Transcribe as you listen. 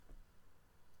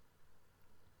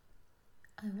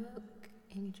I woke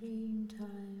in dream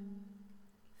time,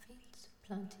 feet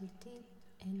planted deep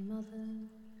in mother,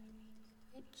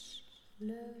 rich,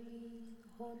 loamy,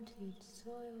 haunted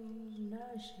soil,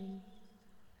 nourishing.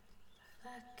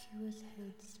 Vacuous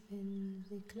head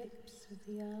spins, eclipse of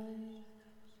the eye,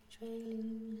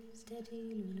 trailing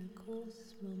steady lunar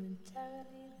course,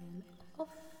 momentarily, then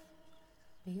off,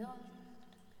 beyond.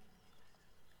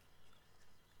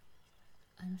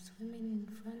 I'm swimming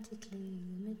frantically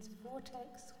amidst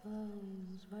vortex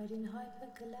swirls, riding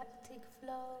hyper-galactic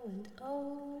flow, and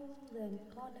oh, then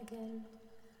on again,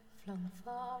 flung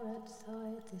far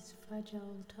outside this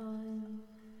fragile time,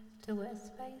 to where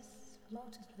space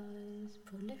multiplies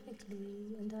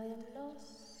prolifically, and I am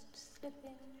lost,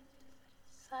 slipping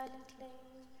silently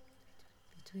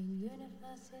between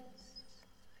universes,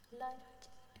 light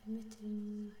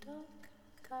emitting dark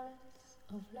currents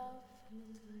of love,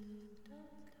 emitting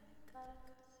dark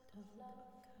currents of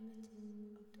love,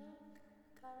 emitting dark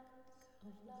currents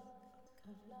of love,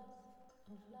 of love,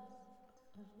 of love,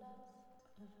 of love,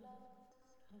 of love,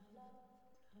 of love,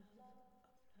 of love,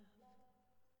 of love.